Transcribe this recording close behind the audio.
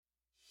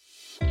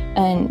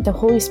And the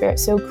Holy Spirit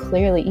so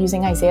clearly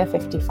using Isaiah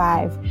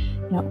 55,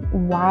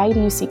 why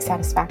do you seek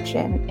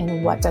satisfaction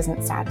in what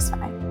doesn't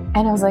satisfy?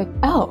 And I was like,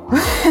 oh,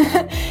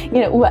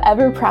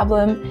 whatever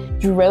problem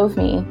drove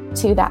me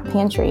to that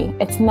pantry,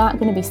 it's not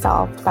going to be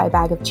solved by a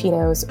bag of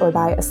Cheetos or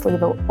by a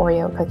sleeve of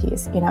Oreo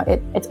cookies.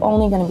 It's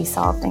only going to be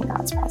solved in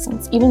God's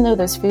presence. Even though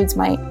those foods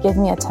might give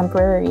me a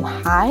temporary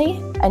high,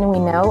 and we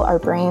know our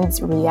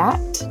brains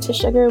react to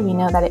sugar, we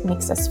know that it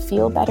makes us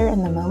feel better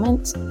in the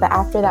moment. But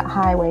after that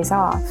high wears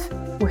off,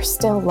 we're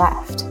still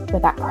left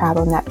with that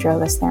problem that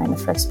drove us there in the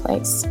first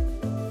place.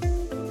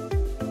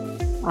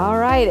 All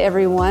right,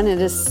 everyone. It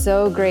is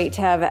so great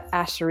to have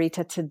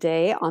Asheritah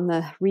today on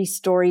the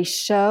Restory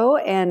Show.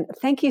 And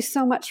thank you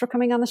so much for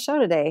coming on the show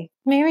today.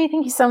 Mary,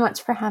 thank you so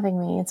much for having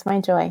me. It's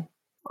my joy.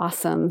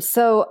 Awesome.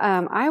 So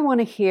I want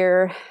to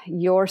hear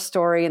your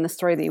story and the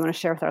story that you want to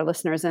share with our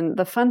listeners. And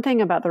the fun thing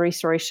about the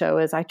Restory Show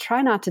is I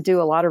try not to do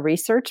a lot of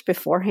research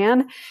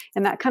beforehand,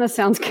 and that kind of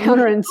sounds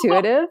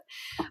counterintuitive,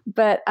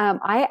 but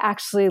I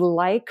actually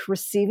like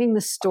receiving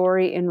the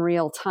story in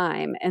real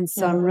time. And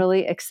so I'm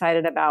really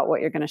excited about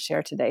what you're going to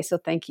share today. So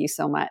thank you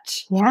so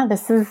much. Yeah,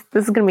 this is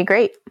going to be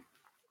great.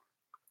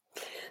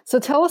 So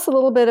tell us a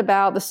little bit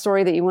about the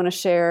story that you want to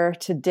share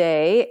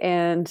today,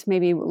 and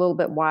maybe a little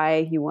bit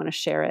why you want to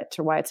share it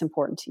or why it's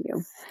important to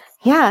you.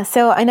 Yeah,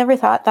 so I never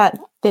thought that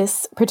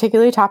this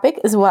particular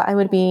topic is what I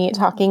would be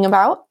talking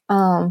about,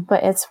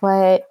 but it's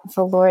what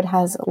the Lord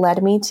has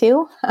led me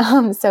to.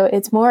 So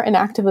it's more an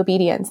act of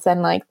obedience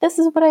than like, this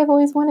is what I've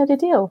always wanted to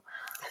do.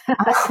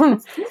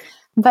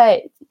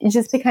 But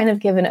just to kind of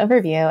give an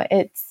overview,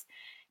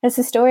 it's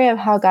a story of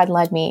how God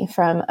led me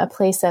from a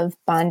place of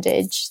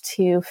bondage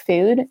to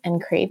food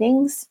and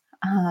cravings,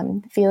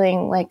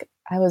 feeling like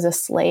I was a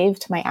slave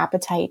to my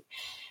appetite,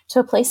 to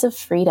a place of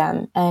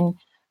freedom and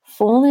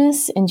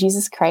fullness in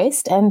Jesus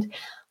Christ, and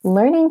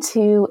learning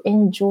to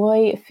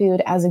enjoy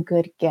food as a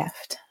good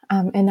gift,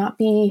 and not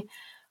be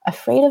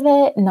afraid of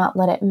it, not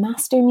let it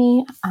master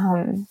me.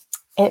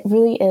 It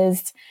really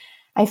is.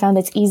 I found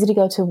it's easy to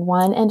go to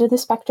one end of the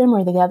spectrum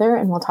or the other,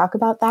 and we'll talk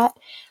about that.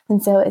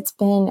 And so it's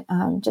been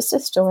just a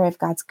story of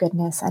God's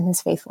goodness and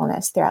his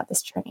faithfulness throughout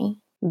this journey.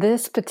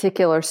 This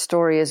particular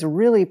story is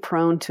really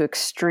prone to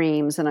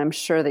extremes, and I'm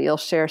sure that you'll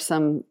share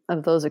some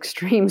of those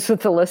extremes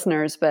with the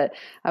listeners. But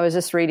I was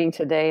just reading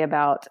today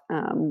about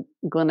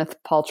Gwyneth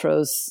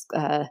Paltrow's,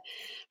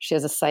 she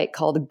has a site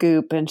called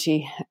Goop, and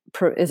she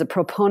is a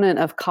proponent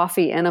of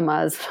coffee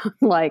enemas.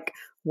 Like,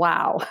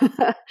 wow,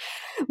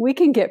 we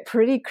can get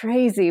pretty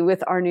crazy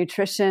with our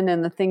nutrition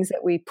and the things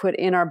that we put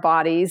in our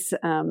bodies,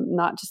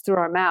 not just through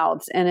our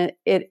mouths. And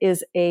it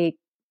is a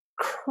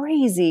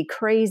crazy,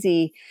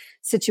 crazy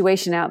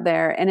situation out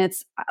there. And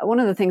it's one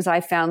of the things I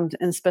found,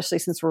 and especially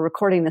since we're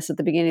recording this at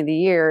the beginning of the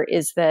year,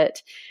 is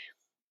that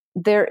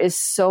there is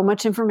so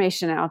much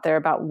information out there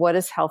about what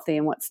is healthy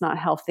and what's not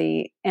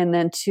healthy. And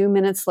then 2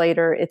 minutes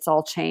later, it's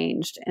all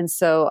changed. And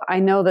so I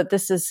know that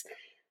this is,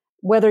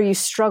 whether you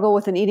struggle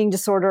with an eating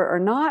disorder or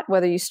not,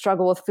 whether you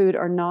struggle with food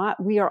or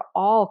not, we are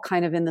all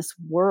kind of in this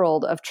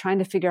world of trying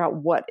to figure out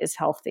what is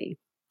healthy.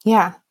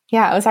 Yeah.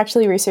 I was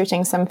actually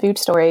researching some food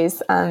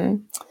stories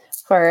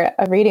for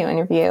a radio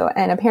interview,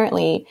 and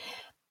apparently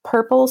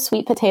purple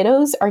sweet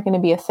potatoes are going to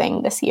be a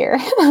thing this year.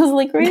 I was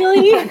like,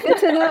 really? Good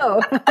to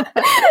know.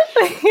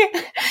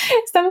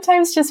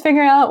 Sometimes just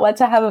figuring out what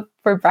to have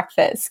for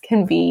breakfast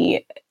can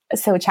be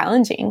so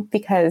challenging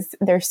because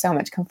there's so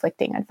much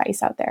conflicting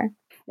advice out there.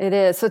 It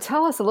is. So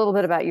tell us a little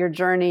bit about your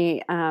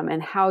journey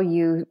and how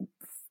you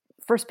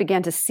first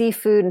began to see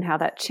food and how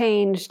that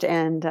changed,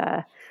 and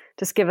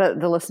just give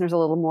the listeners a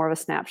little more of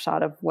a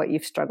snapshot of what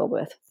you've struggled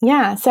with.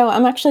 Yeah. So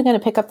I'm actually going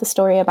to pick up the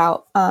story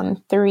about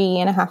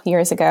 3.5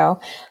 years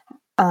ago.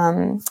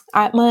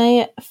 At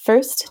my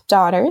first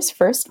daughter's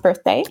first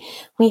birthday,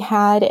 we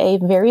had a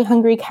very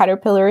hungry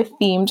caterpillar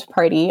themed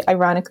party,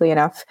 ironically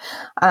enough.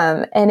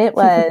 And it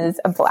was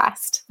a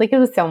blast. Like, it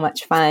was so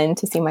much fun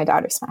to see my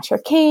daughter smash her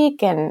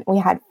cake, and we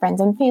had friends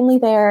and family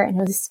there,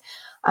 and it was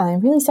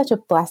really such a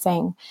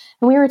blessing.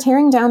 And we were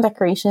tearing down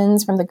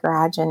decorations from the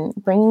garage and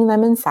bringing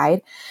them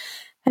inside.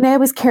 And I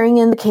was carrying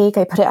in the cake.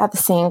 I put it at the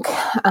sink,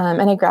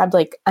 and I grabbed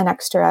like an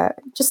extra,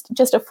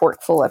 just a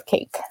forkful of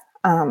cake.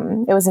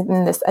 It was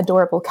in this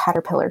adorable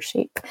caterpillar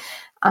shape.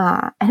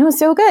 And it was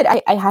so good.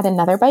 I had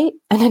another bite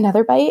and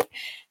another bite.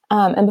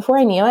 And before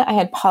I knew it, I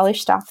had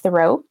polished off the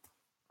row.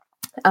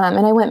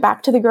 And I went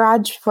back to the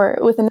garage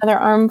with another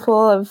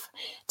armful of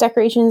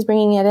decorations,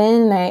 bringing it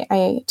in. And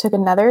I took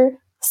another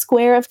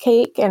square of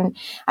cake, and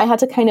I had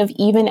to kind of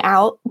even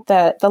out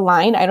the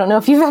line. I don't know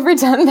if you've ever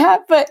done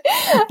that, but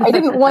I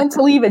didn't want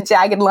to leave a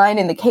jagged line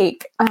in the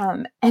cake.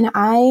 And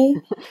a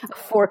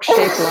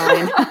fork-shaped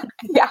line.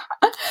 Yeah.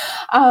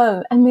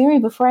 And Mary,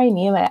 before I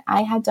knew it,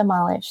 I had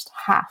demolished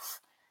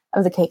half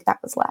of the cake that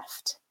was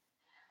left.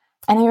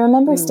 And I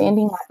remember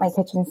standing at my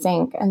kitchen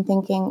sink and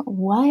thinking,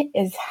 what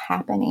is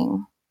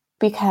happening?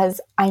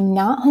 Because I'm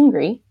not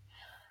hungry.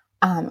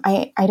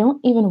 I don't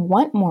even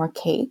want more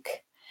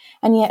cake.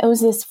 And yet it was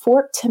this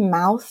fork to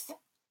mouth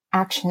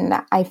action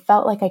that I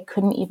felt like I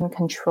couldn't even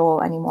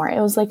control anymore.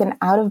 It was like an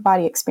out of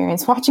body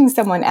experience watching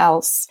someone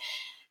else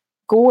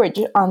gorge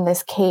on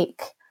this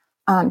cake,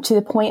 to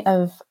the point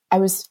of I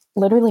was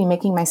literally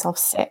making myself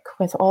sick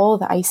with all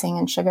the icing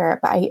and sugar,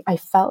 but I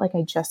felt like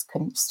I just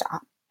couldn't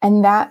stop.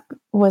 And that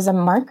was a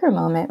marker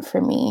moment for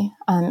me,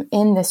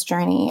 in this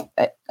journey,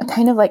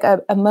 kind of like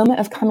a moment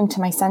of coming to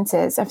my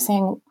senses, of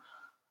saying,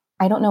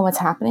 I don't know what's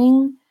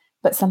happening,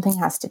 but something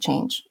has to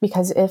change,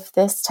 because if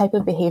this type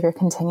of behavior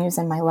continues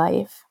in my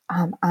life,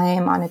 I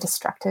am on a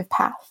destructive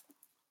path.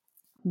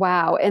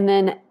 Wow. And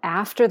then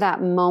after that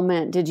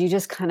moment, did you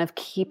just kind of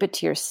keep it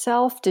to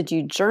yourself? Did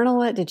you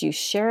journal it? Did you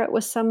share it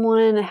with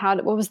someone?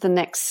 What was the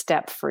next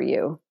step for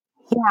you?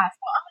 Yeah, so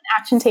I'm an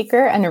action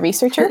taker and a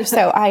researcher.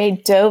 So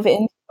I dove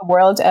into the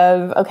world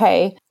of,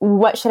 okay,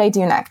 what should I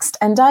do next?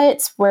 And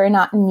diets were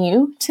not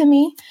new to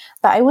me,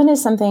 but I wanted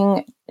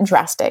something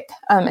drastic,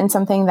 and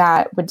something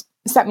that would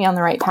set me on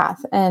the right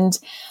path. And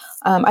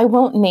I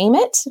won't name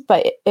it,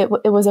 but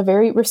it was a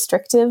very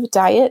restrictive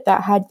diet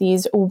that had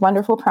these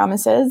wonderful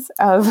promises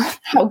of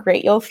how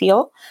great you'll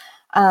feel.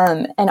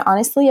 And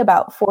honestly,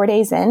 about 4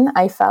 days in,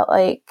 I felt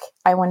like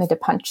I wanted to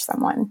punch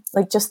someone.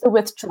 Like, just the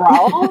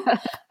withdrawal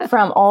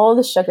from all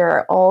the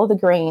sugar, all the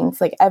grains,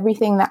 like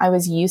everything that I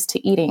was used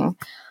to eating.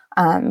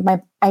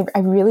 I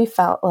really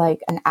felt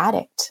like an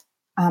addict.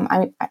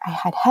 I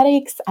had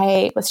headaches.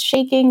 I was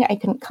shaking. I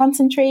couldn't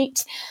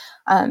concentrate.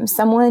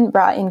 Someone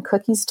brought in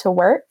cookies to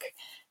work,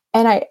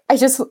 and I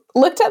just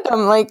looked at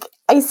them like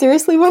I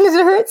seriously wanted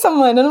to hurt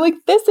someone. And I'm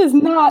like, this is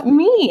not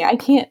me. I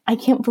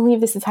can't believe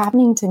this is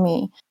happening to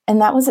me. And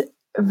that was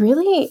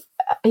really,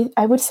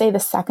 I would say, the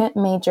second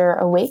major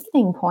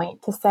awakening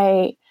point, to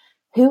say,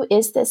 who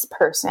is this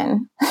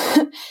person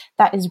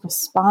that is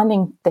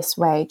responding this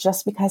way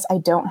just because I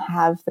don't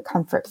have the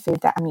comfort food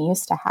that I'm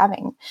used to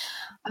having?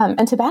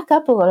 And to back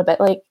up a little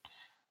bit, like,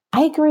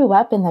 I grew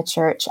up in the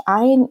church.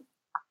 I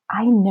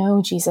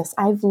know Jesus.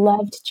 I've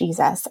loved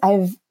Jesus.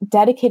 I've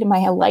dedicated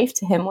my life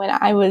to him when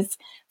I was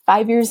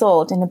 5 years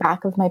old in the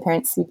back of my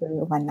parents'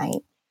 Subaru one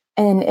night.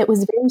 And it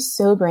was very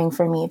sobering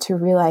for me to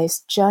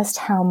realize just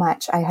how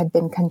much I had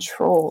been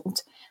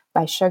controlled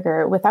by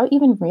sugar without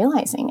even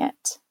realizing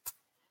it.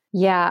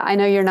 Yeah, I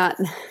know you're not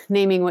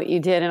naming what you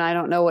did, and I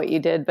don't know what you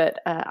did, but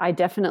I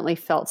definitely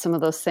felt some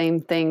of those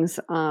same things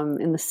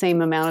in the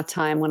same amount of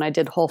time when I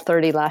did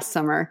Whole30 last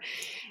summer.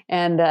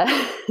 And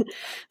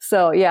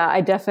so, yeah, I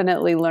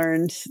definitely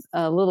learned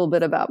a little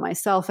bit about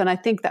myself. And I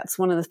think that's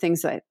one of the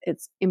things that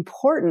it's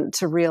important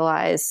to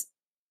realize,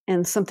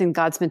 and something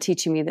God's been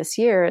teaching me this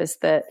year, is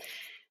that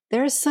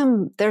there's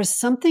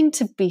something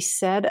to be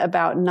said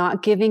about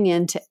not giving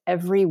in to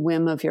every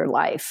whim of your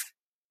life.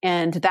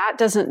 And that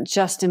doesn't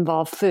just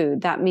involve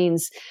food. That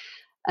means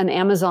an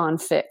Amazon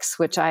fix,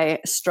 which I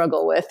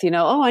struggle with.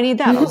 Oh, I need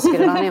that. I'll just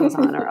get it on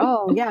Amazon. Or,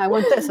 oh, yeah, I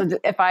want this.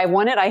 If I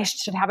want it, I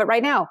should have it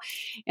right now.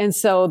 And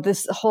so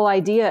this whole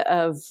idea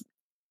of,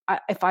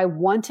 if I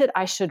want it,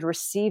 I should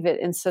receive it,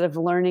 instead of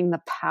learning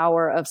the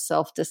power of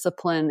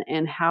self-discipline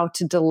and how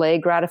to delay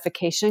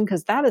gratification,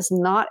 because that is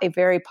not a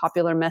very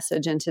popular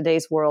message in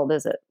today's world,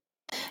 is it?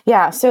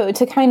 Yeah. So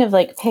to kind of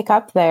like pick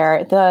up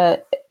there,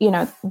 the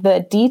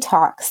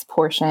detox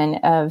portion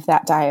of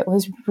that diet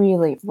was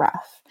really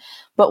rough.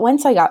 But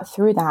once I got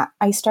through that,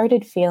 I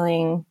started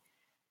feeling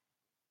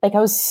like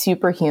I was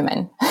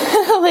superhuman.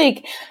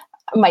 Like,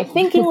 my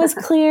thinking was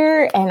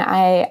clear, and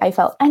I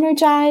felt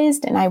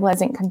energized, and I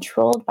wasn't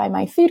controlled by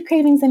my food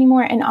cravings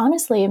anymore. And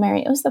honestly,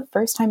 Mary, it was the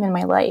first time in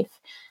my life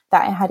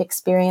that I had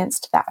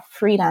experienced that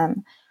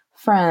freedom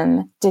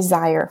from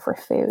desire for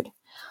food.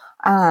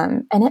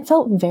 And it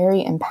felt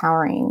very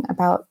empowering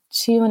about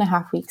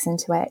 2.5 weeks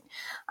into it.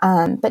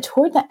 But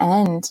toward the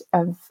end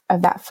of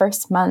that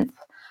first month,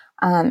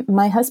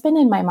 my husband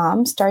and my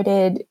mom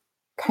started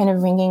kind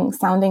of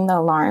sounding the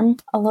alarm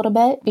a little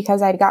bit,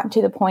 because I'd gotten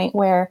to the point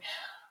where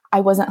I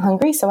wasn't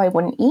hungry, so I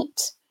wouldn't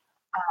eat.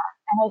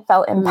 And I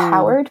felt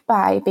empowered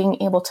by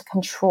being able to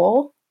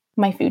control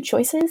my food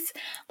choices.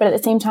 But at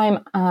the same time,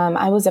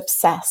 I was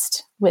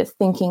obsessed with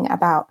thinking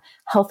about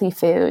healthy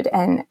food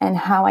and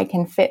how I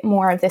can fit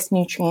more of this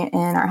nutrient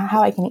in, or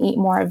how I can eat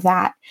more of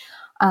that.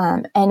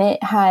 And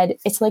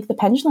it's like the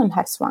pendulum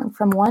had swung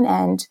from one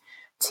end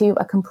to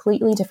a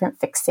completely different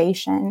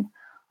fixation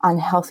on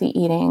healthy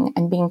eating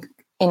and being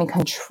in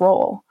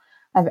control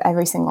of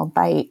every single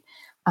bite.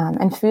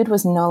 And food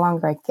was no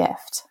longer a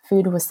gift.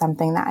 Food was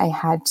something that I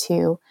had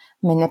to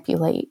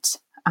manipulate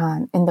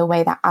in the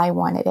way that I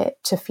wanted it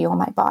to feel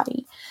my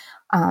body.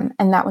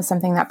 And that was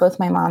something that both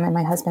my mom and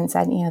my husband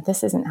said,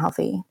 this isn't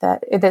healthy.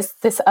 That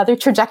this other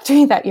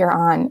trajectory that you're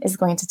on is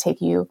going to take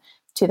you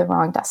to the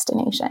wrong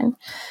destination.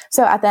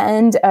 So at the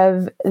end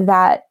of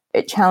that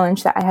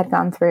challenge that I had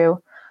gone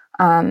through,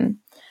 I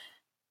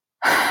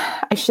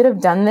should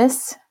have done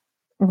this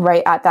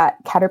right at that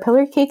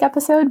caterpillar cake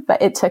episode,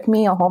 but it took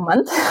me a whole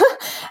month.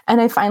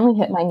 And I finally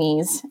hit my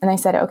knees and I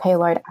said, okay,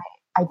 Lord,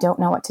 I don't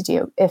know what to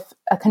do. If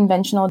a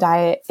conventional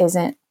diet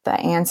isn't the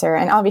answer,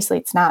 and obviously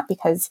it's not,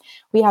 because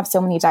we have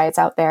so many diets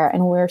out there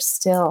and we're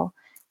still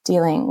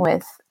dealing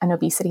with an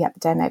obesity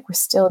epidemic. We're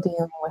still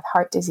dealing with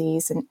heart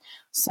disease and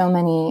so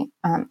many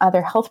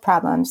other health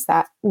problems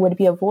that would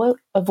be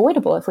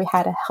avoidable if we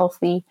had a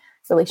healthy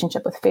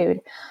relationship with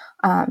food.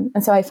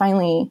 And so I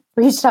finally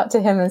reached out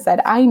to him and said,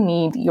 I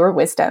need your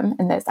wisdom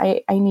in this.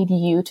 I need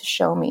you to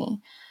show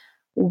me,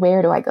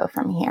 where do I go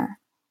from here?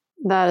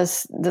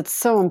 That's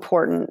so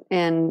important.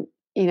 And,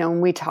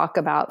 when we talk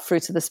about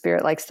fruits of the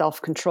Spirit, like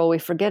self-control, we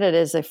forget it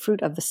is a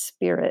fruit of the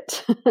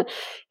Spirit.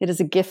 It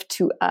is a gift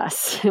to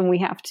us, and we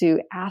have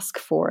to ask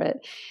for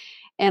it.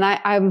 And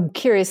I'm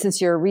curious, since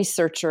you're a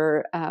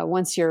researcher,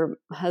 once your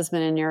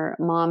husband and your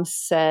mom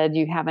said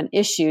you have an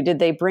issue, did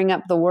they bring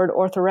up the word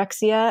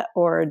orthorexia,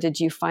 or did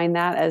you find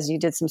that as you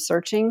did some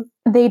searching?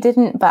 They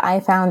didn't, but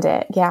I found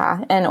it.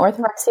 Yeah. And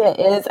orthorexia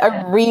is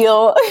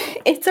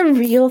it's a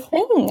real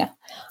thing.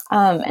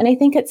 And I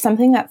think it's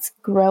something that's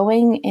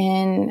growing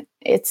in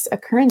its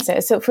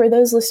occurrences. So for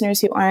those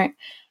listeners who aren't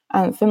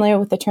familiar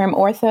with the term,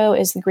 ortho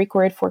is the Greek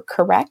word for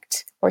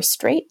correct or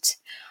straight.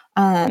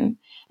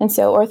 And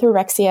so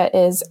orthorexia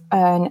is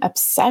an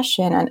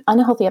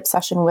unhealthy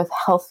obsession with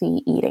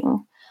healthy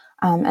eating.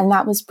 And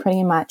that was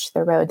pretty much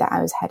the road that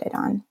I was headed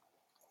on.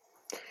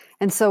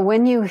 And so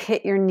when you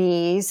hit your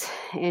knees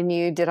and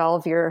you did all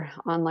of your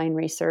online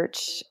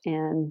research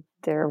and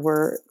there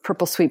were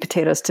purple sweet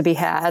potatoes to be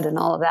had and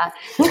all of that,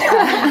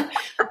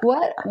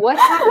 what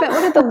happened?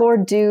 What did the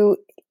Lord do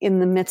in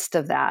the midst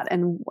of that?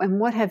 And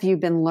what have you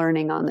been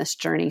learning on this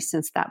journey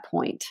since that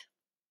point?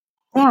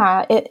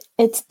 Yeah,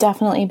 it's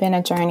definitely been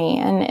a journey,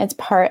 and it's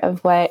part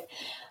of what,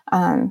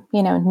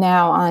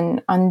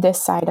 now on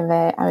this side of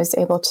it, I was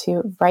able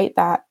to write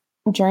that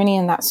journey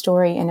and that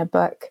story in a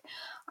book.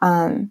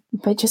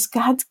 But just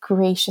God's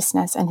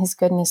graciousness and his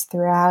goodness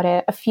throughout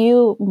it, a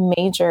few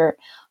major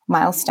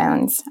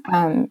milestones.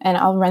 And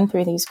I'll run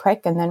through these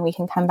quick and then we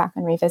can come back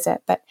and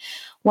revisit. But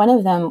one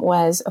of them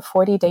was a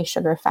 40-day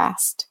sugar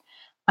fast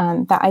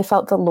that I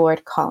felt the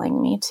Lord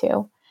calling me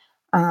to.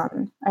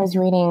 I was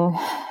reading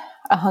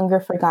A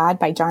Hunger for God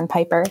by John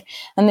Piper.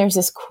 And there's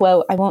this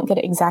quote, I won't get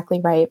it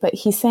exactly right, but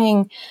he's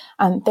saying,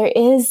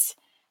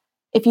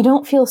 if you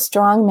don't feel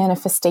strong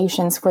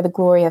manifestations for the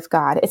glory of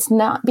God, it's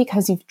not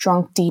because you've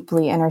drunk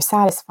deeply and are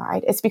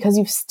satisfied. It's because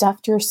you've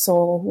stuffed your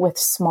soul with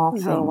small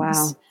things. Oh,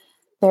 wow.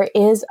 There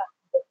is a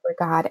hunger for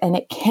God, and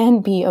it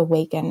can be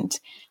awakened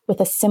with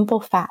a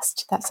simple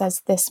fast that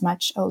says, this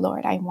much, oh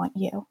Lord, I want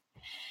you.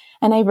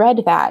 And I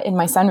read that in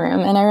my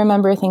sunroom, and I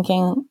remember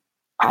thinking,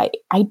 I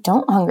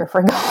don't hunger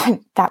for God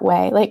that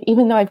way. Like,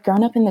 even though I've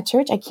grown up in the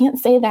church, I can't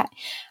say that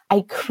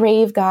I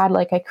crave God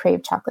like I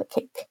crave chocolate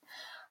cake.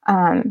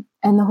 And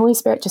the Holy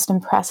Spirit just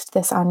impressed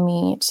this on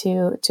me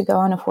to go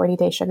on a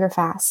 40-day sugar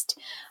fast.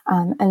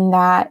 And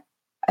that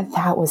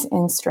was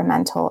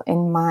instrumental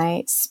in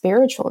my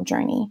spiritual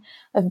journey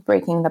of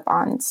breaking the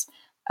bonds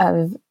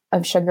of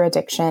sugar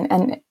addiction.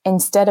 And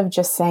instead of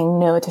just saying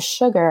no to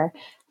sugar,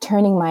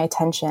 turning my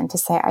attention to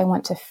say, I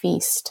want to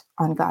feast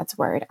on God's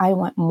word. I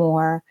want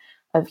more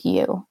of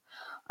you.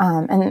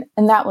 And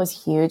that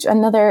was huge.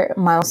 Another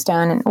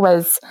milestone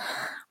was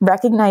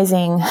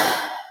recognizing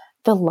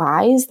the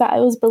lies that I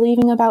was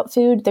believing about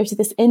food. There's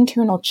this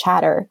internal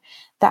chatter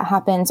that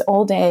happens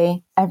all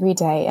day, every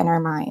day in our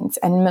minds.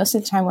 And most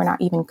of the time, we're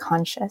not even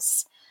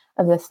conscious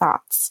of the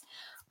thoughts.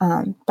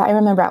 But I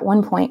remember at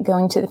one point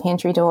going to the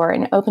pantry door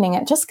and opening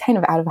it just kind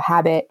of out of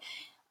habit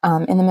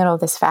in the middle of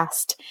this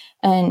fast.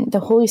 And the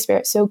Holy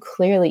Spirit so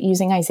clearly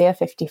using Isaiah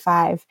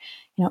 55,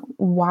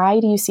 why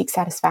do you seek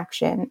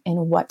satisfaction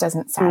in what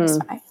doesn't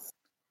satisfy?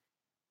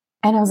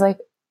 And I was like,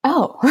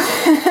 oh,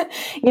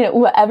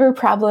 whatever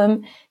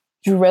problem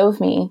drove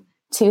me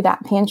to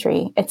that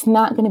pantry, it's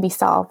not going to be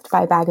solved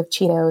by a bag of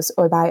Cheetos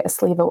or by a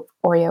sleeve of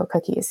Oreo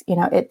cookies.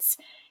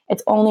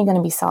 It's only going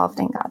to be solved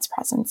in God's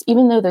presence.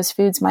 Even though those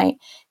foods might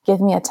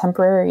give me a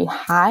temporary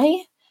high,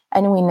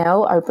 and we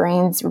know our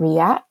brains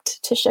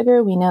react to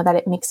sugar, we know that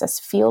it makes us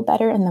feel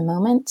better in the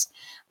moment.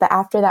 But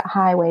after that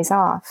high wears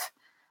off,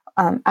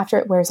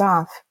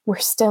 we're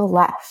still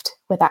left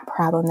with that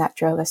problem that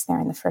drove us there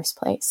in the first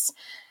place.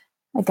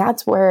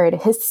 God's word,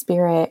 his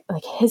spirit,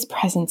 like his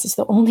presence is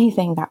the only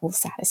thing that will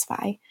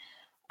satisfy.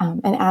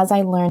 And as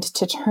I learned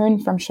to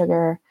turn from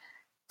sugar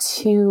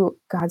to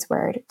God's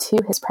word, to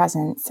his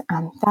presence,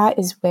 that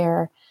is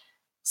where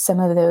some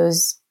of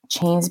those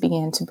chains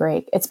began to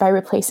break. It's by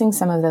replacing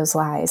some of those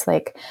lies,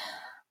 like,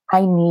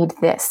 I need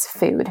this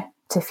food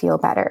to feel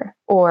better.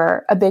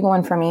 Or a big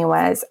one for me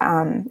was,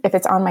 if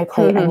it's on my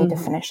plate, I need to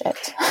finish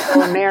it.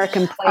 Or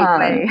American plate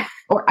way.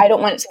 Or I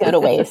don't want it to go to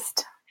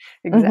waste.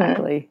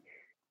 Exactly.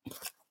 Mm-hmm.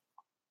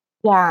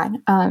 Yeah,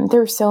 there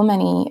were so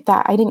many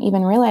that I didn't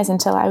even realize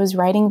until I was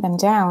writing them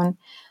down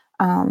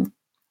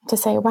to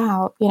say,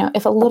 wow,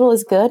 if a little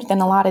is good,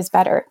 then a lot is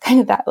better. Kind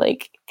of that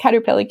like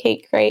caterpillar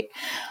cake, right?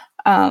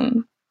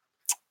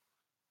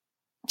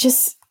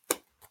 Just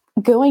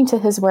going to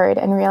his word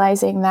and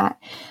realizing that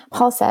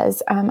Paul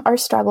says our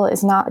struggle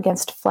is not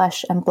against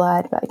flesh and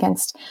blood, but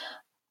against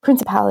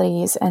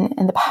principalities and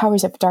the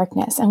powers of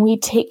darkness. And we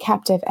take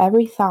captive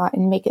every thought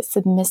and make it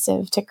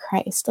submissive to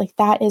Christ. Like,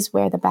 that is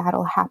where the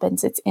battle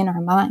happens. It's in our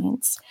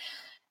minds.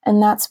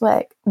 And that's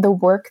what the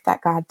work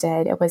that God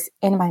did. It was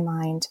in my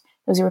mind.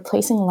 It was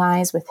replacing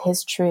lies with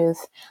his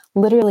truth,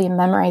 literally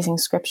memorizing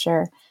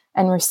scripture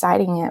and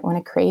reciting it when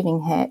a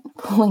craving hit,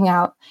 pulling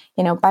out,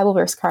 Bible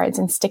verse cards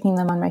and sticking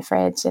them on my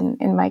fridge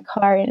and in my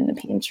car and in the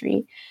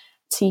pantry,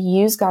 to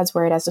use God's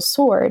word as a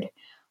sword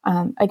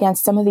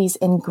against some of these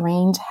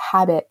ingrained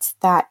habits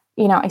that,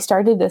 I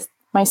started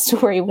my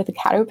story with a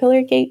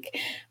caterpillar cake,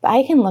 but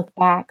I can look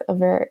back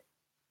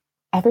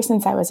ever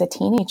since I was a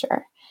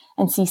teenager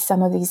and see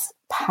some of these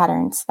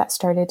patterns that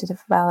started to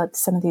develop,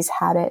 some of these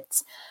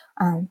habits.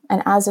 And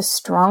as a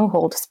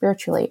stronghold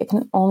spiritually, it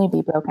can only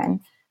be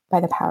broken by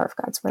the power of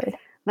God's word.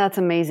 That's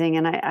amazing.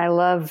 And I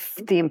love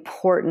the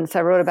importance.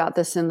 I wrote about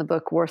this in the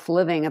book Worth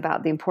Living,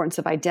 about the importance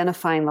of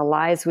identifying the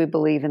lies we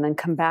believe and then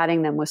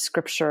combating them with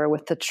scripture,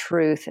 with the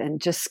truth, and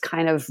just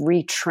kind of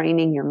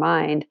retraining your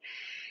mind.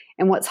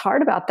 And what's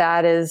hard about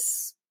that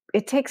is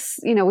it takes,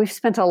 we've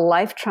spent a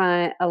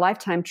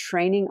lifetime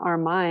training our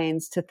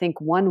minds to think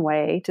one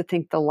way, to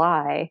think the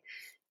lie.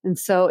 And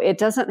so it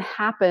doesn't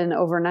happen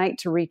overnight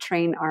to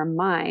retrain our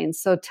minds.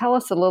 So tell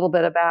us a little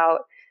bit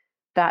about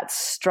that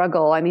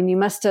struggle. I mean, you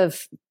must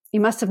have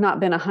not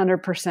been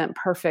 100%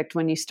 perfect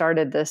when you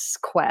started this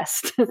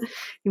quest.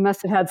 You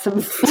must have had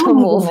some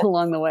stumbles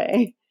along the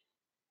way.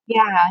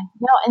 Yeah.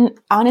 No, and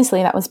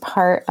honestly, that was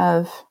part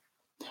of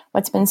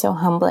what's been so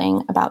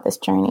humbling about this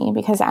journey,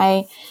 because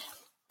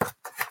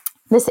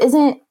this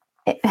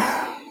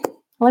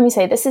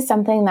is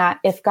something that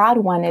if God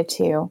wanted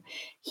to,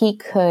 he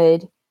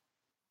could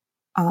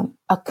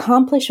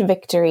accomplish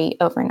victory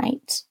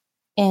overnight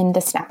in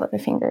the snap of the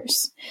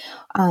fingers.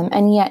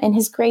 And yet in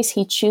his grace,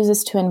 he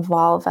chooses to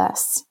involve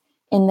us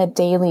in the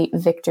daily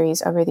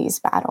victories over these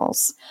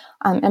battles.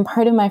 And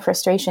part of my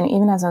frustration,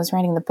 even as I was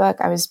writing the book,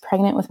 I was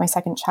pregnant with my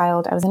second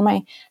child. I was in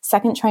my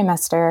second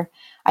trimester.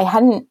 I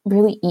hadn't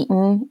really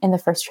eaten in the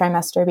first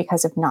trimester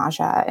because of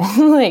nausea.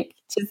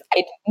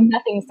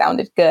 Nothing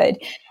sounded good.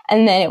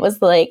 And then it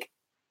was like,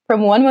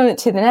 from one moment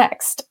to the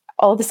next,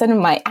 all of a sudden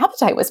my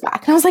appetite was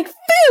back. And I was like,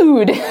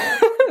 food!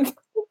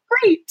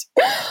 Great.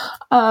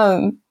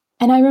 And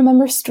I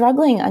remember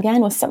struggling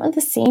again with some of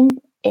the same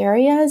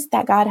areas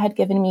that God had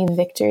given me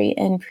victory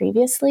in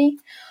previously,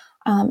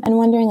 and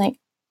wondering, like,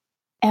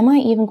 am I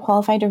even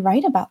qualified to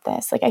write about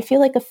this? Like, I feel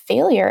like a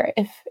failure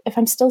if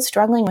I'm still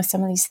struggling with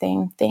some of these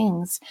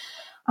things.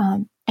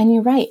 And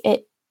you're right,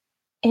 it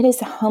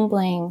is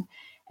humbling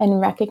and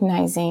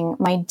recognizing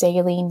my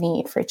daily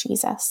need for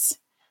Jesus.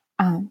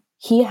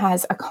 He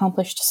has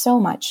accomplished so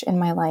much in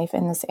my life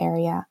in this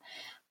area,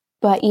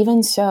 but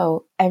even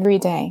so, every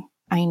day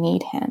I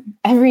need him.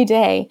 Every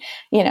day,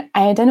 I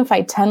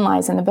identified 10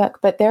 lies in the book,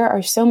 but there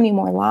are so many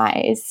more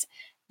lies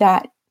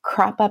that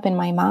crop up in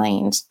my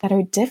mind that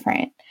are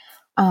different.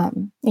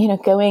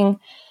 Going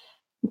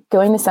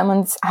to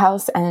someone's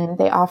house and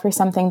they offer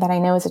something that I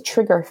know is a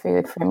trigger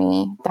food for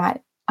me,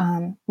 that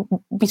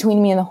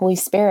between me and the Holy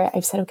Spirit,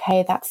 I've said,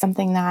 okay, that's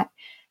something that,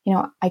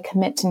 I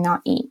commit to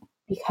not eat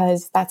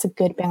because that's a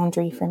good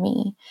boundary for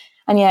me.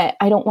 And yet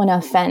I don't want to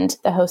offend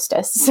the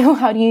hostess. So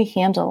how do you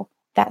handle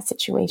that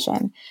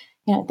situation?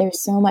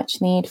 There's so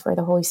much need for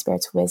the Holy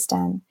Spirit's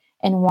wisdom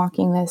in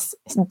walking this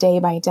day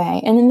by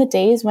day. And in the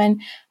days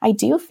when I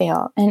do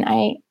fail and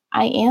I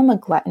am a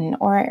glutton,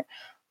 or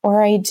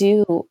I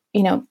do,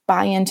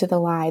 buy into the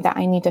lie that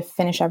I need to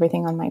finish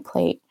everything on my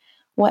plate,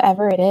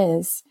 whatever it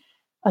is,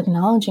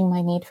 acknowledging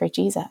my need for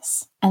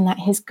Jesus and that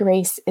his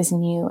grace is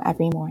new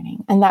every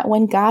morning. And that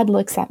when God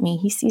looks at me,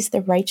 he sees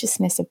the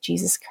righteousness of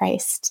Jesus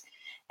Christ.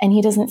 And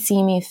he doesn't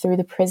see me through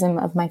the prism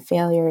of my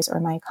failures or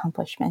my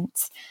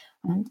accomplishments.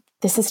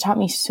 This has taught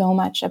me so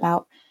much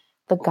about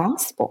the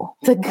gospel,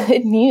 the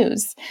good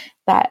news,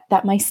 that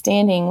my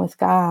standing with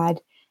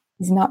God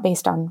is not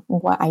based on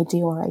what I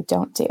do or I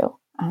don't do.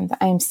 That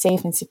I am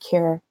safe and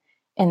secure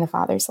in the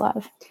Father's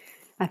love.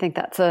 I think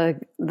that's a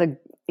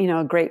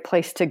great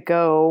place to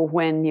go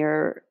when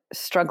you're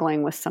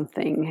struggling with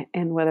something,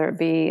 and whether it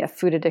be a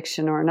food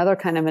addiction or another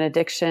kind of an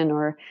addiction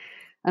or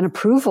an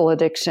approval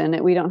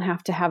addiction. We don't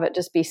have to have it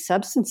just be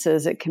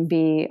substances. It can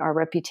be our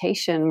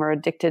reputation. We're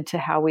addicted to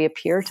how we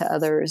appear to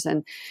others.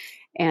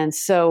 And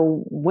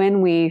so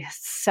when we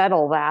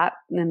settle that,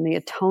 and the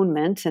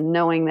atonement, and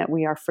knowing that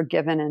we are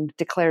forgiven and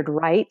declared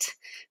right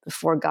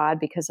before God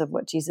because of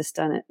what Jesus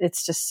done,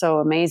 it's just so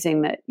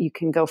amazing that you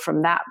can go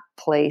from that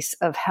place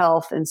of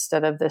health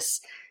instead of this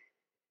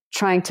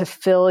trying to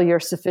fill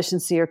your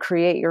sufficiency or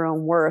create your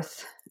own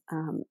worth.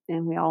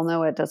 And we all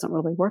know it doesn't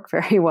really work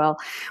very well.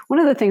 One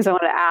of the things I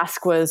wanted to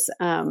ask was,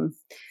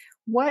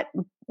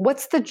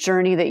 what's the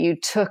journey that you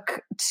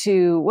took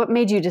what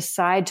made you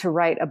decide to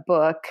write a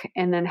book?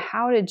 And then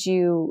how did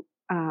you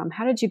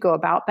go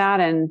about that?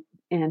 And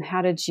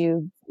how did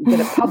you get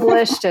it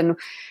published? and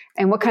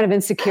what kind of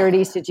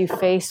insecurities did you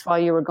face while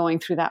you were going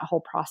through that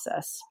whole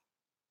process?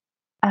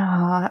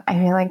 Oh, I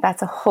feel like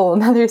that's a whole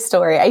nother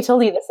story. I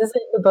told you, this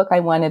isn't the book I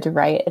wanted to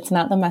write. It's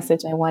not the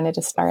message I wanted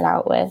to start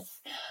out with.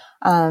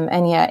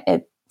 And yet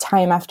it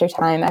time after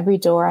time, every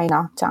door I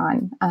knocked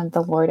on,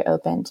 the Lord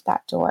opened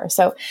that door.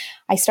 So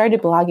I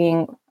started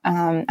blogging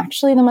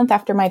actually the month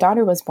after my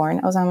daughter was born.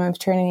 I was on my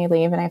maternity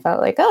leave and I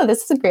felt like, oh,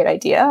 this is a great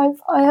idea.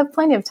 I have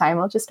plenty of time.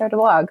 I'll just start a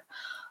blog,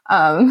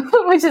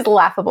 which is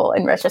laughable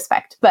in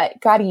retrospect. But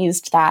God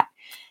used that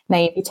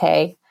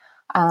naivete.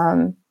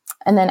 And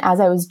then as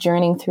I was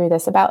journeying through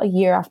this, about a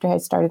year after I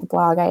started the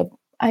blog,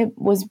 I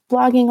was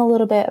blogging a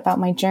little bit about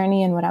my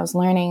journey and what I was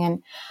learning.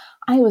 And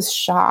I was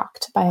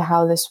shocked by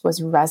how this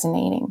was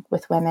resonating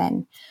with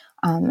women,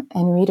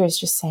 and readers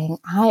just saying,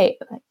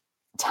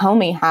 tell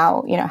me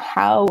how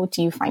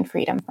do you find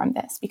freedom from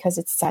this? Because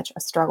it's such a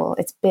struggle.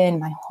 It's been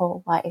my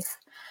whole life.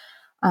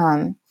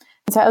 And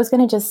so I was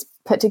going to just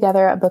put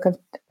together a book of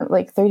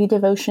like 30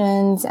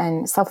 devotions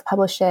and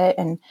self-publish it.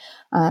 And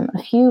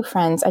a few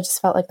friends, I just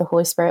felt like the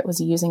Holy Spirit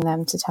was using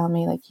them to tell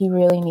me, like, you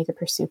really need to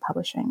pursue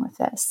publishing with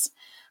this.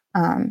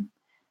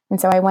 And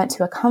so I went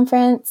to a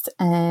conference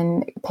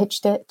and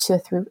pitched it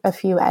to a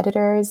few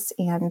editors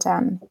and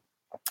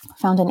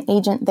found an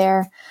agent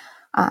there.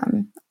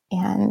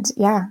 And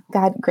yeah,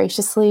 God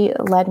graciously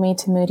led me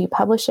to Moody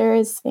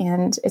Publishers,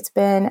 and it's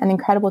been an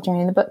incredible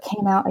journey. The book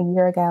came out a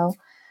year ago,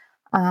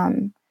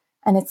 and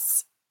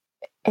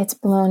it's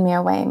blown me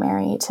away,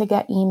 Mary, to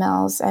get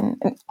emails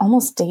and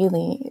almost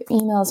daily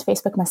emails,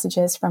 Facebook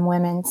messages from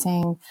women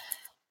saying,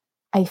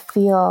 I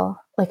feel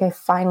like I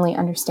finally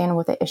understand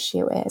what the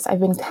issue is. I've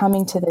been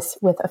coming to this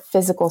with a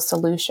physical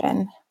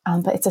solution,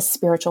 but it's a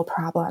spiritual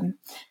problem.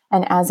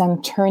 And as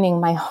I'm turning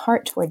my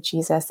heart toward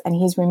Jesus and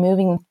he's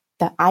removing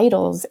the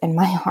idols in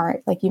my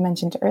heart, like you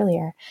mentioned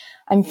earlier,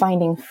 I'm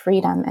finding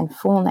freedom and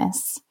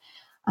fullness.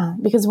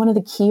 Because one of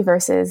the key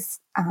verses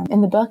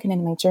in the book and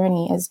in my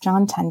journey is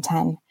John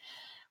 10:10,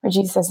 where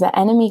Jesus says, the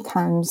enemy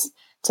comes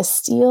to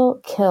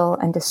steal, kill,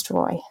 and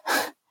destroy.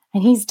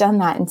 And he's done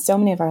that in so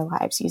many of our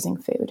lives using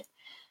food.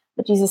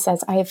 But Jesus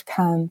says, I have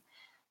come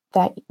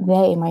that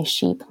they, my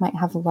sheep, might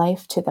have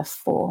life to the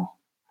full.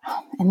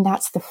 And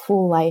that's the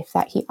full life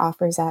that he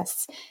offers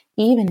us,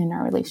 even in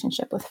our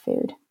relationship with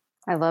food.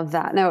 I love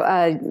that.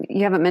 Now,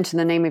 you haven't mentioned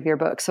the name of your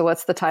book. So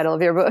what's the title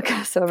of your book?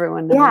 So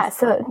everyone knows. Yeah,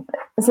 so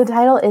the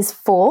title is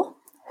Full: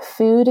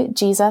 Food,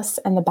 Jesus,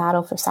 and the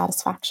Battle for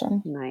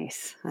Satisfaction.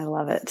 Nice. I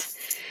love it.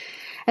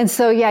 And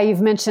so, yeah,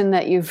 you've mentioned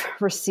that you've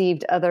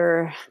received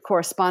other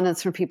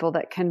correspondence from people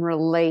that can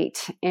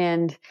relate.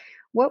 And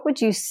what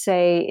would you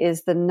say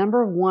is the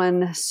number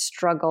one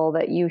struggle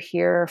that you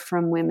hear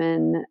from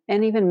women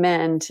and even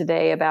men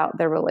today about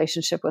their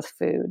relationship with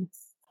food?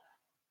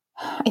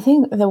 I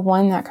think the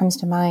one that comes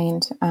to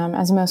mind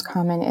as most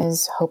common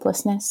is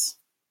hopelessness.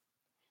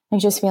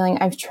 Like just feeling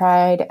I've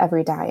tried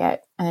every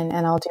diet and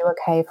I'll do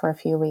okay for a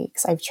few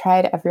weeks. I've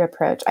tried every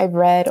approach. I've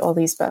read all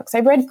these books.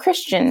 I've read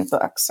Christian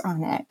books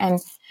on it. And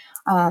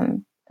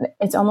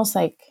it's almost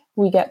like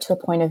we get to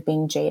a point of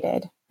being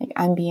jaded. Like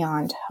I'm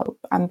beyond hope.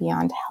 I'm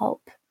beyond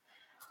help.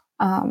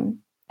 And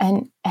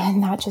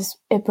that just,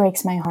 it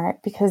breaks my heart,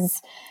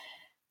 because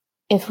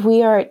if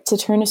we are to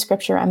turn to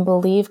scripture and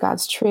believe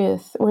God's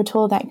truth, we're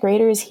told that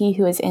greater is he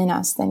who is in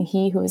us than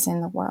he who is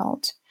in the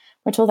world.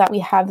 We're told that we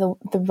have the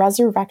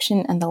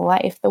resurrection and the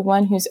life, the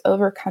one who's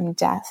overcome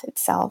death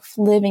itself,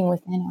 living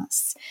within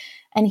us.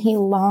 And he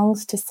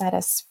longs to set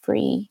us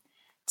free,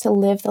 to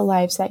live the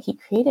lives that he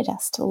created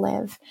us to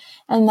live.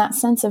 And that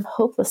sense of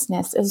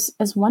hopelessness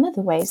is one of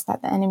the ways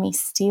that the enemy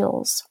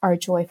steals our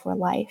joy for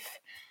life,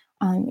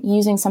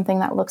 using something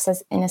that looks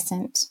as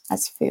innocent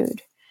as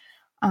food.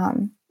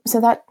 So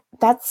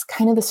that's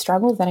kind of the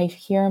struggle that I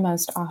hear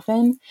most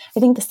often. I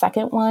think the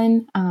second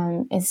one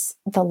is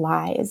the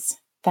lies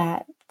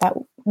that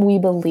we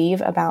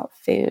believe about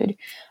food.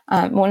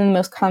 One of the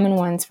most common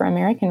ones for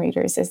American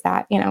readers is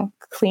that,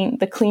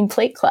 the clean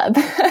plate club.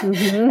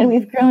 Mm-hmm. And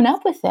we've grown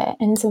up with it.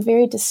 And it's a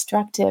very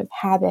destructive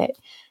habit,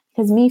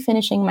 because me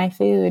finishing my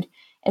food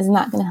is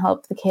not going to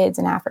help the kids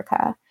in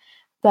Africa.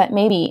 But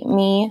maybe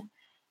me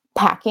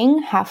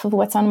packing half of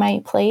what's on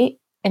my plate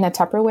in a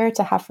Tupperware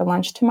to have for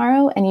lunch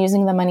tomorrow and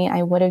using the money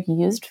I would have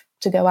used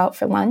to go out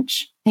for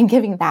lunch and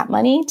giving that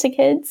money to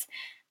kids,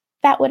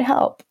 that would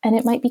help. And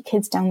it might be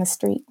kids down the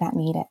street that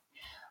need it.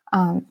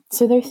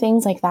 So there are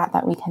things like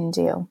that we can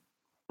do.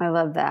 I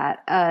love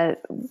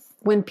that.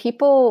 When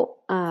people,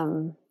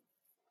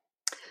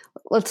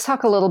 let's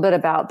talk a little bit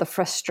about the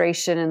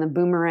frustration and the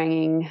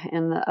boomeranging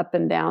and the up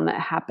and down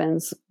that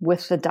happens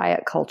with the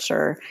diet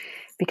culture,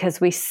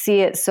 because we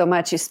see it so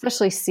much,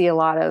 especially see a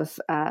lot of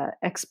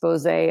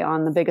expose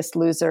on The Biggest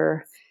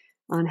Loser,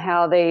 on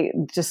how they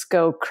just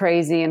go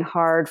crazy and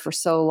hard for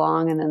so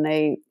long, and then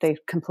they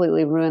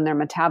completely ruin their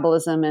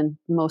metabolism, and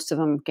most of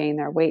them gain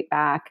their weight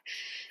back.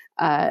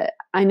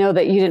 I know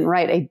that you didn't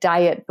write a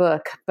diet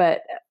book,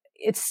 but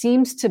it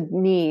seems to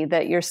me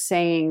that you're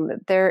saying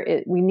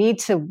that we need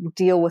to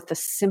deal with the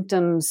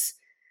symptoms,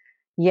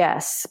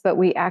 yes, but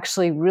we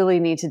actually really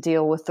need to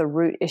deal with the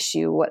root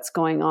issue, what's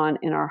going on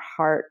in our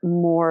heart,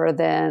 more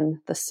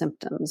than the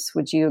symptoms.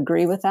 Would you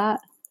agree with that?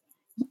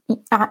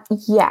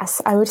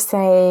 Yes, I would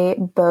say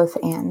both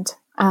and.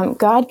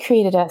 God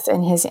created us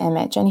in his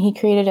image, and he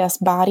created us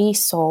body,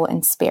 soul,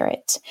 and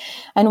spirit.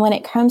 And when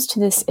it comes to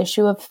this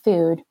issue of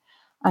food,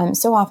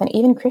 so often,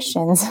 even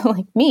Christians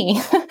like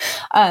me,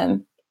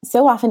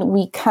 so often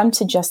we come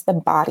to just the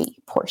body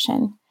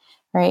portion,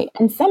 right?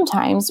 And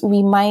sometimes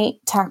we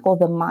might tackle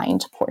the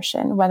mind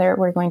portion, whether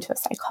we're going to a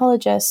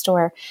psychologist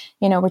or,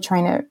 we're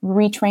trying to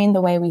retrain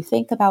the way we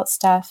think about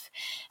stuff.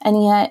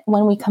 And yet,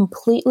 when we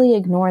completely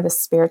ignore the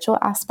spiritual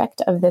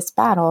aspect of this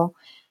battle,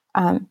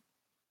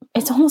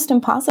 it's almost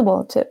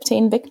impossible to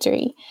obtain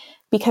victory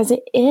because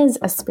it is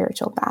a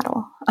spiritual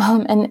battle.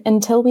 And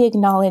until we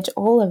acknowledge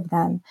all of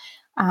them,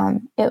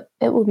 it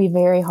will be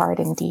very hard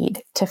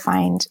indeed to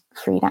find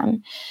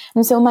freedom.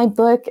 And so my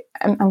book,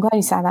 I'm glad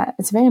you said that,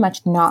 it's very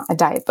much not a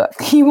diet book.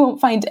 You won't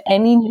find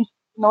any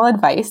nutritional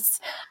advice.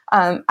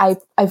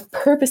 I've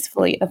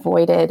purposefully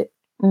avoided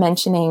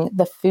mentioning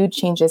the food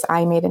changes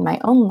I made in my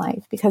own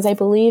life because I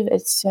believe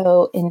it's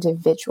so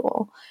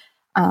individual.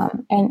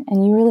 And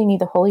you really need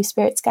the Holy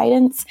Spirit's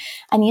guidance.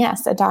 And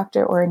yes, a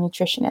doctor or a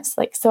nutritionist.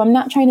 So I'm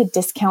not trying to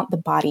discount the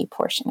body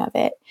portion of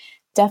it.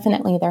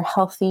 Definitely, they're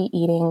healthy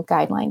eating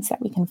guidelines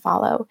that we can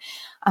follow.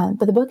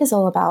 But the book is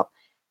all about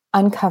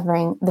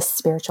uncovering the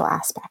spiritual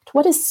aspect.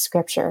 What does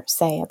Scripture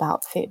say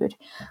about food?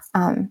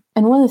 And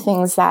one of the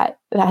things that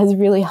has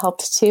really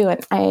helped too,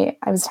 and I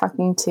was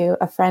talking to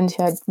a friend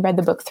who had read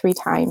the book 3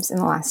 times in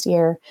the last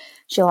year.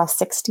 She lost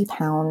 60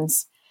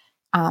 pounds.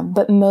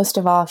 But most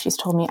of all, she's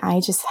told me,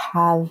 I just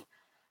have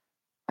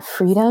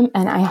freedom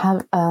and I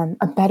have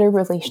a better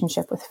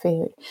relationship with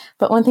food.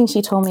 But one thing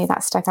she told me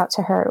that stuck out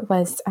to her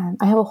was,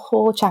 I have a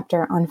whole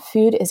chapter on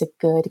food is a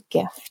good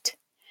gift.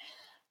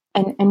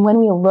 And when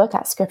we look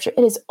at Scripture,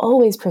 it is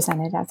always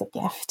presented as a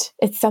gift.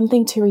 It's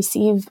something to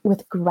receive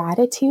with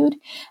gratitude.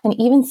 And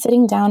even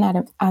sitting down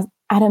at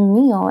a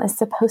meal is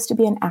supposed to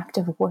be an act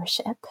of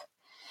worship.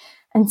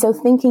 And so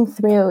thinking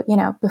through,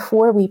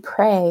 before we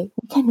pray,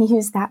 we can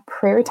use that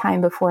prayer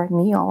time before a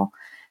meal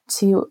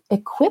to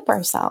equip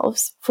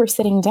ourselves for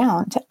sitting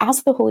down, to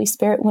ask the Holy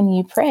Spirit when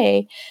you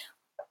pray,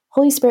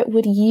 Holy Spirit,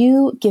 would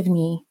you give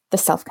me the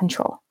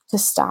self-control to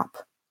stop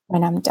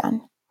when I'm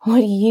done?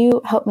 Would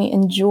you help me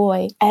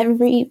enjoy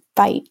every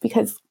bite?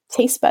 Because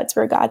taste buds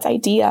were God's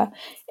idea,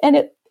 and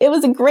it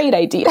was a great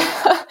idea.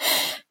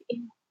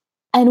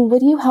 And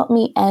would you help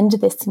me end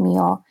this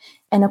meal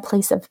in a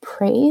place of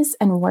praise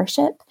and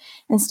worship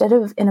instead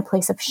of in a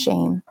place of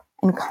shame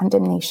and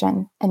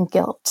condemnation and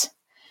guilt?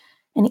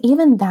 And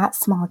even that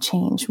small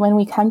change, when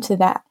we come to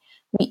that,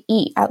 we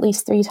eat at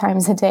least 3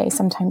 times a day,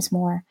 sometimes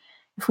more.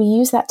 If we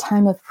use that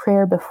time of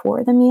prayer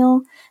before the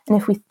meal, and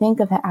if we think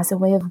of it as a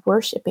way of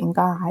worshiping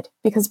God,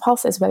 because Paul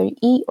says, whether you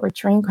eat or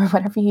drink or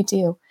whatever you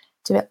do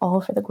it all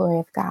for the glory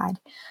of God.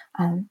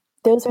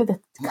 Those are the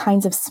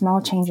kinds of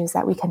small changes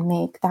that we can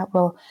make that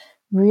will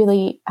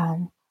really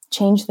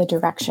change the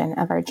direction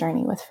of our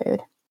journey with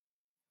food.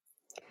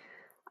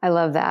 I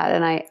love that.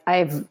 And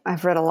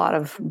I've read a lot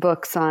of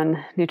books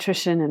on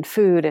nutrition and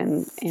food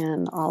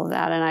and all of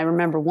that. And I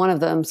remember one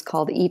of them is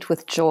called Eat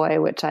with Joy,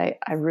 which I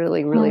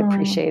really, really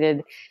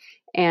appreciated.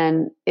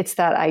 And it's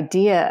that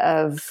idea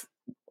of,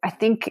 I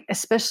think,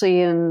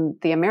 especially in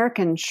the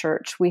American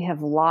church, we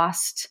have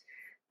lost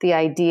the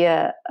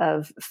idea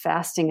of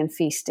fasting and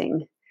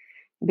feasting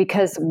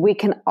because we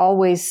can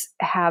always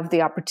have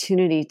the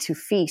opportunity to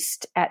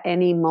feast at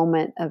any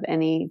moment of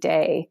any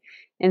day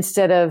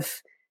instead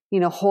of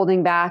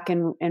holding back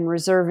and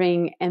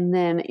reserving and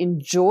then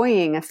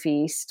enjoying a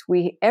feast.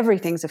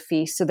 Everything's a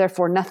feast, so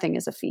therefore nothing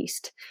is a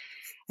feast.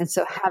 And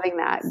so having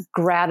that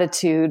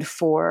gratitude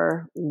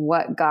for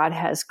what God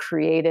has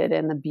created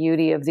and the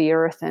beauty of the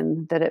earth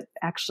and that it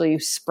actually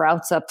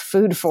sprouts up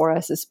food for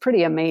us is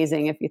pretty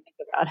amazing if you think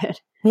about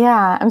it.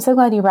 Yeah, I'm so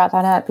glad you brought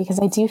that up because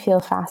I do feel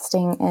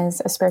fasting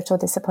is a spiritual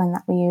discipline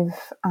that we've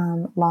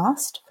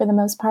lost for the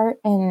most part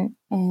in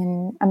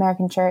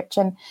American church.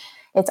 And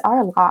it's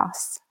our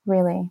loss,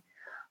 really.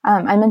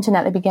 I mentioned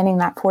at the beginning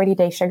that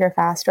 40-day sugar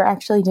fast. We're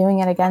actually doing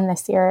it again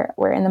this year.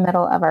 We're in the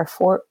middle of our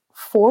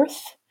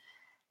fourth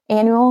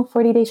annual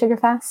 40-day sugar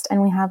fast,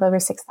 and we have over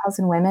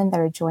 6,000 women that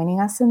are joining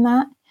us in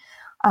that.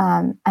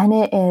 And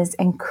it is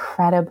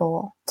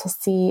incredible to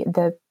see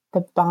the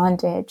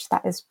bondage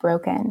that is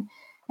broken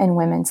in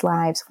women's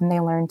lives when they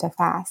learn to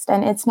fast.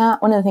 And it's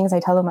not, one of the things I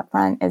tell them up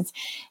front is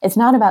it's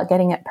not about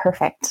getting it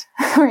perfect,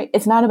 right?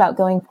 It's not about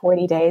going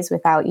 40 days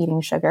without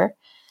eating sugar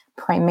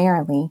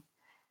primarily.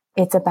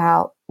 It's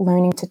about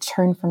learning to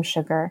turn from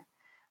sugar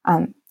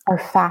or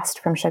fast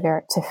from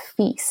sugar to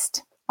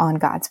feast on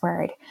God's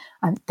word.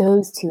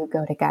 Those two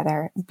go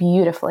together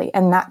beautifully.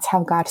 And that's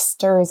how God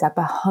stirs up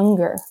a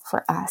hunger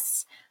for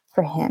us,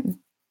 for him.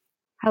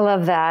 I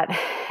love that.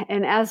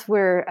 And as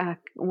we're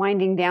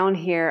winding down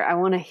here, I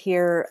want to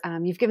hear,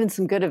 you've given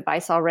some good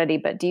advice already,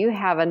 but do you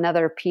have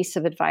another piece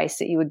of advice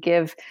that you would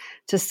give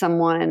to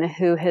someone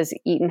who has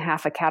eaten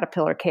half a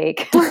caterpillar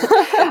cake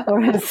or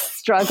has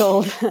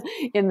struggled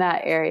in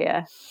that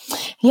area?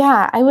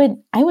 Yeah, I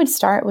would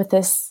start with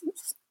a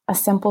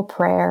simple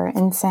prayer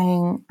and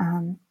saying,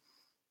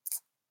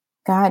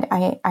 God,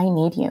 I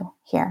need you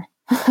here.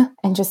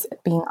 and just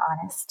being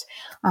honest.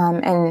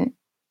 And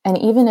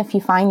even if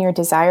you find your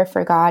desire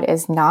for God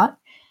is not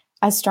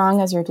as strong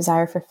as your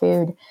desire for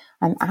food,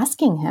 I'm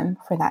asking him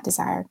for that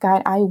desire.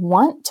 God, I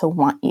want to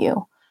want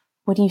you.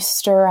 Would you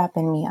stir up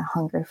in me a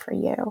hunger for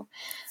you?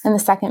 And the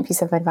second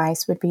piece of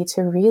advice would be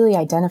to really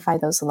identify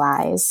those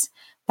lies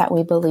that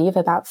we believe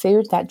about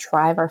food that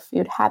drive our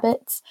food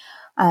habits.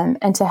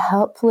 And to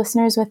help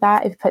listeners with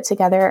that, I've put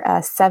together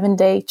a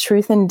 7-day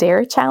truth and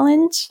dare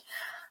challenge.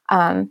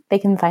 They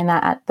can find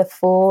that at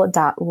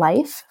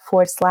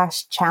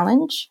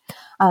thefull.life/challenge.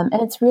 And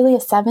it's really a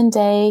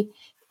 7-day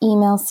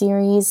email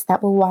series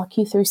that will walk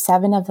you through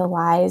 7 of the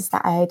lies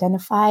that I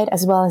identified,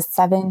 as well as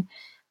 7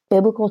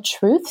 biblical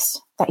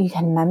truths that you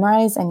can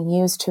memorize and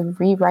use to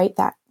rewrite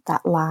that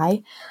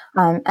lie,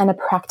 and a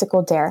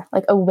practical dare,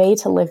 like a way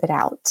to live it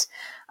out.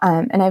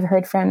 And I've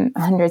heard from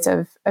hundreds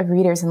of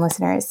readers and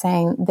listeners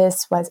saying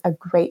this was a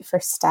great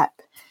first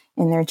step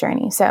in their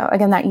journey. So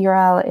again, that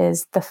URL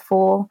is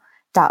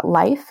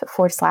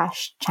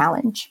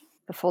thefull.life/challenge.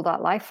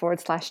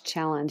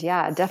 Thefull.life/challenge.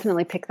 Yeah,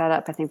 definitely pick that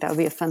up. I think that would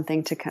be a fun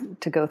thing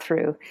to go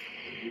through.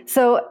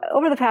 So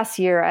over the past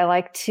year, I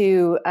like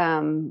to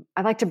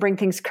bring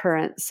things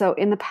current. So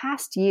in the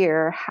past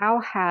year,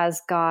 how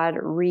has God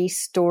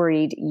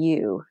restored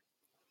you?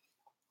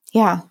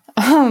 Yeah.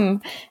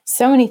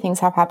 So many things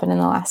have happened in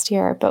the last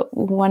year, but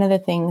one of the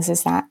things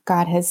is that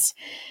God has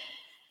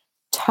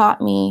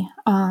taught me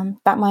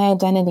that my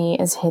identity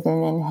is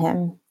hidden in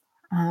him.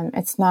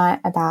 It's not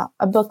about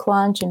a book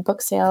launch and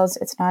book sales.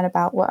 It's not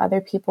about what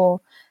other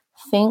people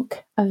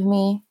think of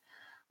me.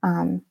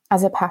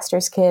 As a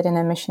pastor's kid and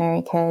a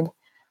missionary kid,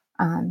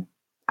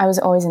 I was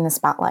always in the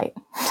spotlight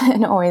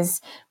and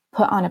always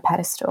put on a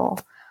pedestal.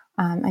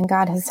 And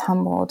God has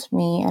humbled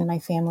me and my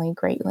family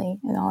greatly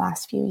in the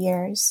last few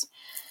years.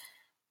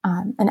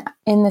 And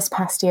in this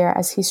past year,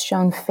 as he's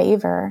shown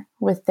favor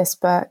with this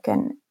book,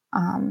 and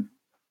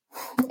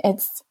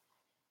it's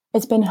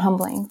been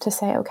humbling to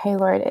say, okay,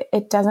 Lord,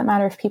 it doesn't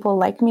matter if people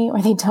like me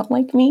or they don't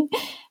like me.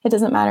 It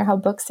doesn't matter how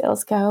book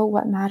sales go.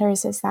 What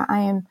matters is that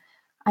I'm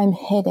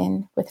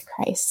hidden with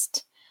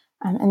Christ.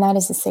 And that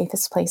is the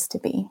safest place to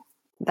be.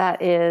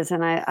 That is,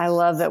 and I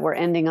love that we're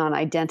ending on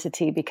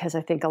identity, because I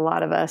think a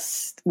lot of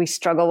us, we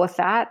struggle with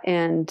that,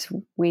 and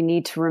we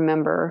need to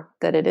remember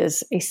that it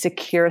is a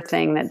secure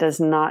thing that does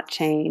not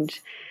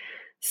change.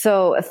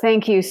 So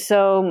thank you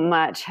so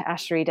much,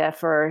 Asheritah,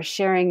 for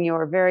sharing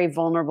your very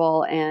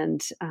vulnerable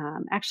and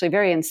actually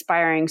very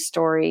inspiring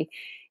story.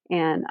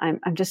 And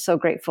I'm just so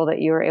grateful that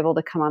you were able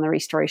to come on the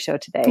Restory Show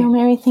today. Oh,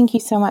 Mary, thank you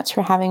so much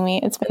for having me.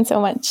 It's been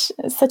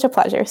such a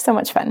pleasure, so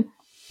much fun.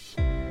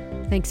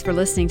 Thanks for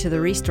listening to the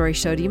Restory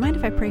Show. Do you mind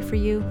if I pray for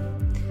you?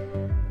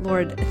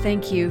 Lord,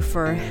 thank you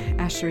for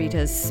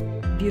Asheritah's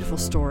beautiful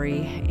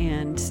story,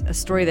 and a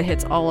story that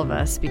hits all of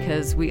us,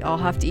 because we all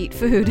have to eat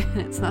food.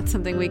 It's not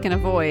something we can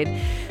avoid.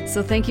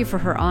 So thank you for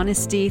her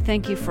honesty.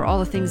 Thank you for all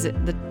the things,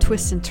 the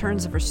twists and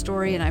turns of her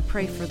story. And I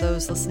pray for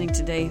those listening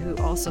today who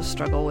also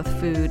struggle with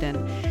food and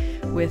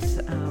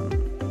with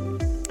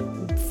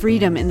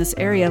freedom in this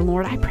area.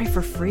 Lord, I pray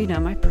for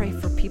freedom. I pray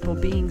for people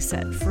being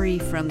set free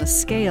from the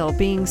scale,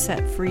 being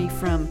set free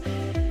from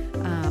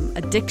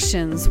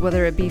addictions,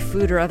 whether it be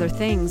food or other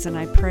things. And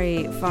I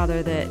pray,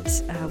 Father,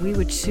 that we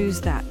would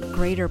choose that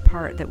greater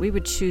part, that we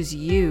would choose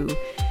you,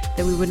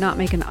 that we would not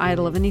make an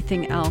idol of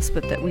anything else,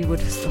 but that we would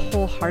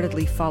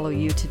wholeheartedly follow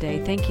you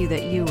today. Thank you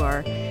that you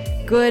are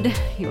good,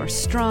 you are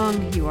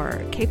strong, you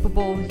are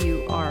capable,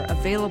 you are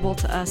available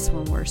to us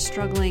when we're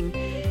struggling,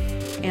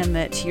 and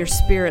that your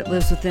Spirit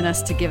lives within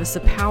us to give us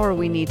the power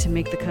we need to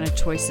make the kind of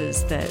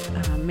choices that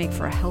make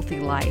for a healthy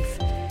life.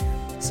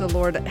 So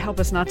Lord, help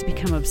us not to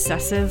become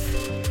obsessive,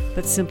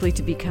 but simply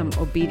to become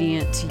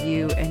obedient to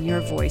you and your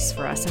voice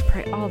for us. I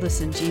pray all this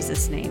in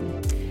Jesus'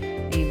 name.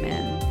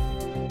 Amen.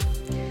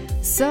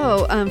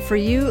 So for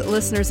you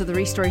listeners of the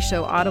Restory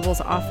Show, Audible's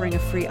offering a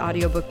free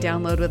audiobook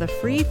download with a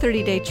free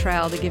 30-day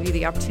trial to give you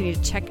the opportunity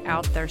to check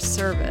out their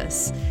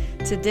service.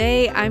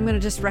 Today, I'm going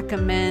to just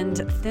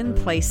recommend Thin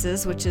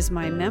Places, which is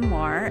my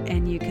memoir,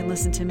 and you can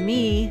listen to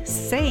me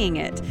saying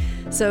it.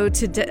 So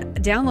to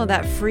download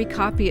that free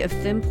copy of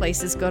Thin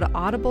Places, go to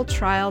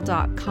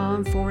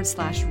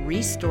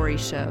audibletrial.com/Restory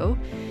Show,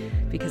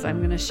 because I'm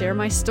going to share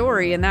my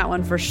story in that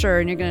one for sure,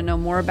 and you're going to know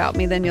more about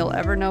me than you'll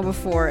ever know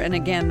before. And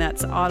again,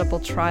 that's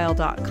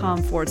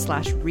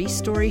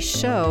audibletrial.com/Restory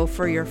Show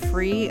for your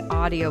free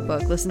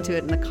audiobook. Listen to it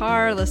in the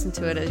car, listen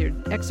to it as you're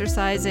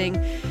exercising,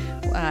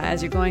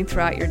 as you're going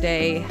throughout your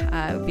day.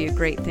 It would be a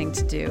great thing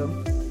to do.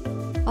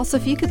 Also,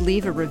 if you could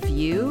leave a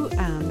review,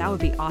 that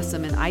would be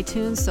awesome in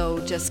iTunes. So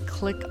just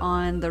click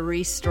on the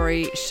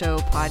Restory Show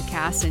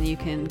podcast and you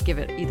can give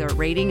it either a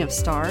rating of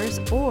stars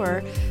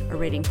or a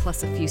rating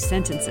plus a few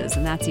sentences,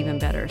 and that's even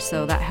better.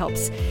 So that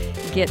helps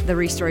get the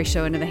Restory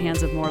Show into the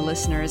hands of more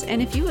listeners.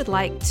 And if you would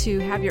like to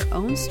have your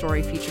own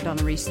story featured on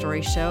the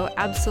Restory Show,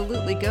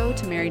 absolutely go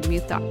to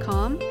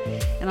marriedmuth.com.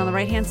 And on the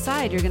right-hand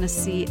side, you're going to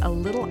see a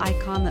little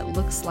icon that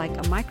looks like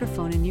a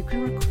microphone, and you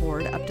can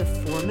record up to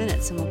 4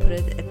 minutes, and we'll put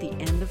it at the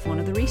end of one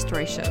of the the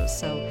Restory shows.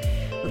 So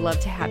we'd love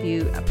to have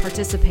you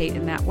participate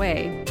in that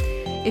way.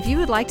 If you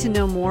would like to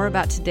know more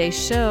about today's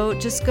show,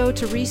 just go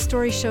to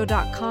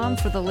restoryshow.com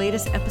for the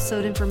latest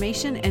episode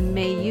information, and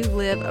may you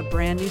live a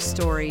brand new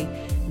story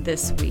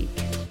this week.